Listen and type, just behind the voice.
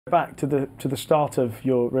Back to the start of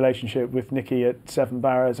your relationship with Nicky at Seven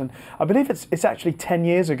Barrows, and I believe it's actually 10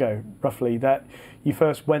 years ago, roughly, that you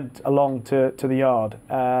first went along to the yard,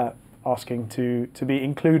 asking to be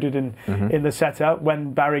included in the setup.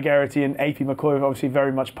 When Barry Geraghty and AP McCoy were obviously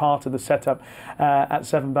very much part of the setup at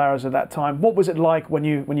Seven Barrows at that time. What was it like when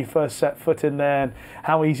you first set foot in there, and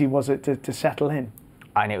how easy was it to settle in?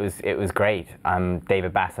 And it was great.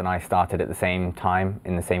 David Bass and I started at the same time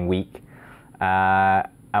in the same week.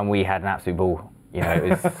 And we had an absolute ball. You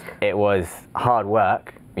know, it was hard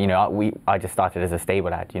work. You know, I just started as a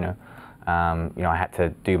stable lad. You know, I had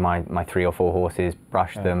to do my 3 or 4 horses,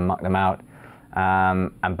 brush them, muck them out.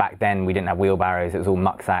 And back then we didn't have wheelbarrows; it was all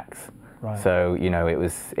muck sacks. Right. So you know, it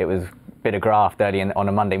was a bit of graft early on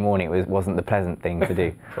a Monday morning. It wasn't the pleasant thing to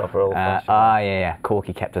do. Proper old fashioned. Yeah.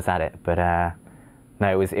 Corky kept us at it, but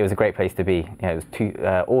no, it was a great place to be. Yeah, it was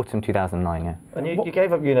autumn 2009. Yeah. And you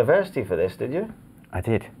gave up university for this, did you? I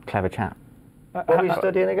did. Clever chap. What were you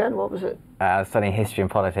studying again? What was it? I was studying history and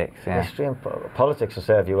politics. Yeah. History and politics will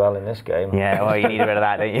serve you well in this game. Yeah, well, you need a bit of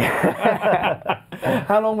that, don't you?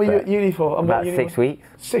 How long were you at uni for? About 6 weeks.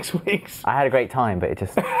 6 weeks. I had a great time, but it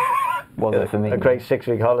just wasn't for me. A great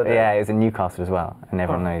 6-week holiday. Yeah, it was in Newcastle as well, and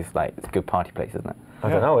everyone knows, like, it's a good party place, isn't it? I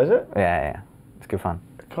don't know, is it? Yeah. It's good fun.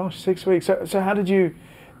 Gosh, 6 weeks. So how did you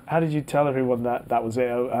tell everyone that was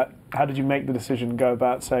it? How did you make the decision, go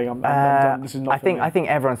about saying, I'm done, this is not for me? I think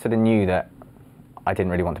everyone sort of knew that I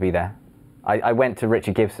didn't really want to be there. I went to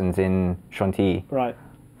Richard Gibson's in Chantilly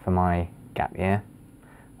for my gap year.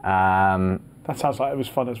 That sounds like it was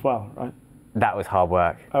fun as well, right? That was hard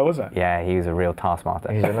work. Oh, was it? Yeah, he was a real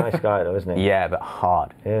taskmaster. He's a nice guy though, isn't he? Yeah, but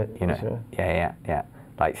hard. Yeah, you know. sure. Yeah.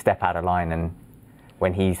 Like, step out of line, and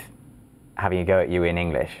when he's having a go at you in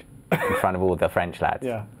English in front of all the French lads.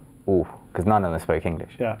 Yeah. Ooh, because none of them spoke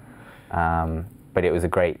English. Yeah. But it was a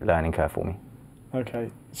great learning curve for me.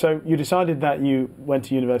 Okay, so you decided that you went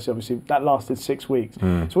to university, obviously, that lasted 6 weeks.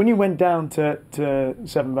 So when you went down to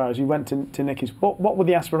Seven Barrows, you went to Nicky's, what were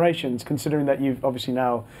the aspirations, considering that you've obviously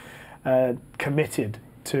now committed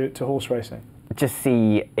to horse racing? Just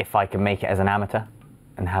see if I can make it as an amateur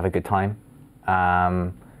and have a good time.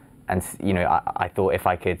 And, you know, I thought if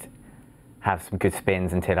I could have some good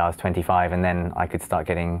spins until I was 25, and then I could start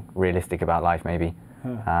getting realistic about life, maybe.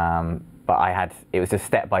 But it was just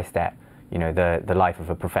step by step. You know, the life of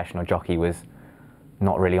a professional jockey was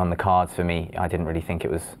not really on the cards for me. I didn't really think it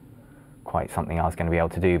was quite something I was going to be able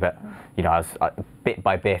to do. But, you know, I was bit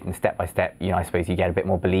by bit and step by step, you know, I suppose you get a bit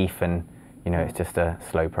more belief, and, you know, it's just a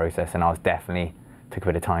slow process. And I was definitely took a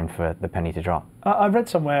bit of time for the penny to drop. I read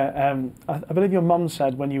somewhere, I believe your mum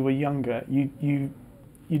said when you were younger,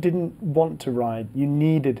 you didn't want to ride, you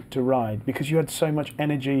needed to ride because you had so much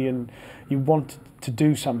energy and you wanted to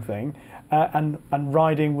do something, and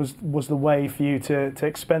riding was the way for you to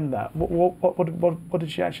expend that. What did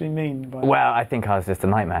she actually mean by that? Well, I think I was just a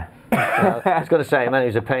nightmare. I was going to say, man, he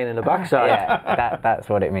was a pain in the backside. Yeah, that's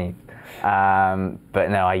what it means. But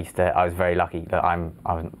no, I was very lucky that I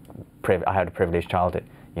had a privileged childhood.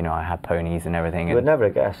 You know, I had ponies and everything. You would never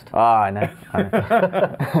have guessed. Oh, I know.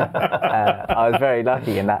 I was very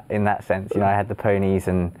lucky in that sense. You know, I had the ponies,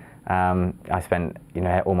 and I spent, you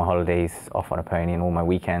know, all my holidays off on a pony, and all my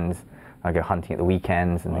weekends. I go hunting at the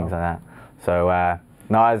weekends and things like that. So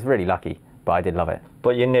no, I was really lucky, but I did love it.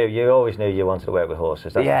 But you always knew you wanted to work with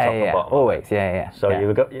horses. That's the top and bottom. Always, yeah. So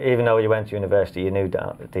even though you went to university, you knew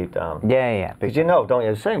deep down. Yeah. Because you know, don't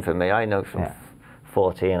you? The same for me. I know from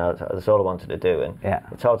 14, that's all I wanted to do, and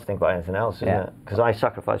it's hard to think about anything else, isn't it? Because I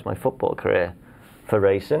sacrificed my football career for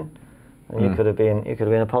racing, and you could have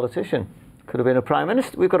been a politician, could have been a prime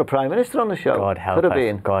minister. We've got a prime minister on the show. God help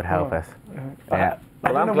us. God help us. Yeah.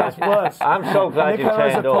 Well, I'm glad. Worse. I'm so glad you turned up.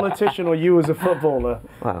 as a politician or you as a footballer.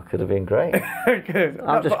 Well, it could have been great. Good.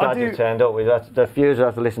 I'm just glad you turned up. The viewers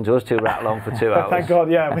have to listen to us two rattle on for 2 hours. Thank God,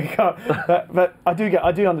 yeah, we can't. But I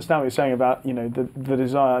do understand what you're saying about, you know, the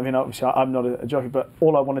desire. I mean, obviously, I'm not a jockey, but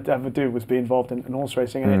all I wanted to ever do was be involved in horse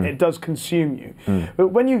racing, and it does consume you. But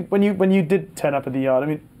when you did turn up at the yard, I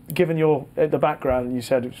mean, given the background, you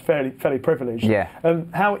said it was fairly privileged. Yeah.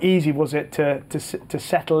 How easy was it to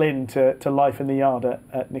settle into life in the yard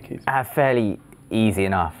at Nicky's? Fairly easy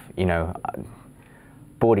enough. You know,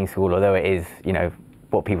 boarding school, although it is, you know,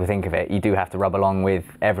 what people think of it, you do have to rub along with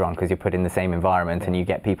everyone because you're put in the same environment, and you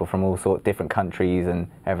get people from all sorts, different countries and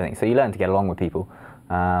everything. So you learn to get along with people.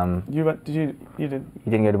 You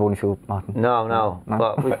didn't go to boarding school, Martin? No.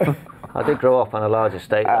 But I did grow up on a large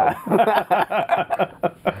estate.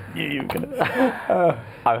 knew you were gonna.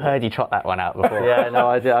 I've heard you trot that one out before. Yeah, no,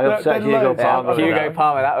 I did. I upset Hugo Palmer. Hugo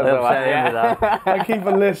Palmer, that was the one. Yeah. I keep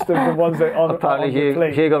a list of the ones that on. Apparently,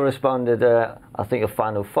 on Hugo responded, "I think you'll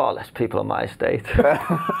find far less people on my estate."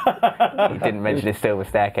 He didn't mention his silver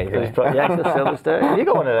staircase. Yeah, the silver staircase. You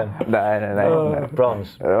got one of them? No.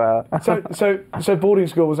 Bronze. Well. So boarding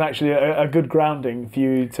school was actually a good grounding for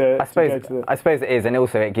you to go to the... I suppose it is, and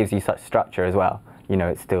also it gives you such structure as well. You know,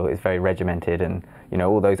 it's very regimented, and you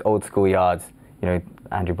know all those old school yards. You know,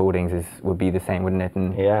 Andrew Boarding's would be the same, wouldn't it?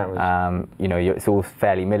 And yeah. You know, it's all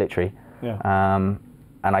fairly military. Yeah.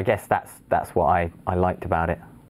 And I guess that's what I liked about it.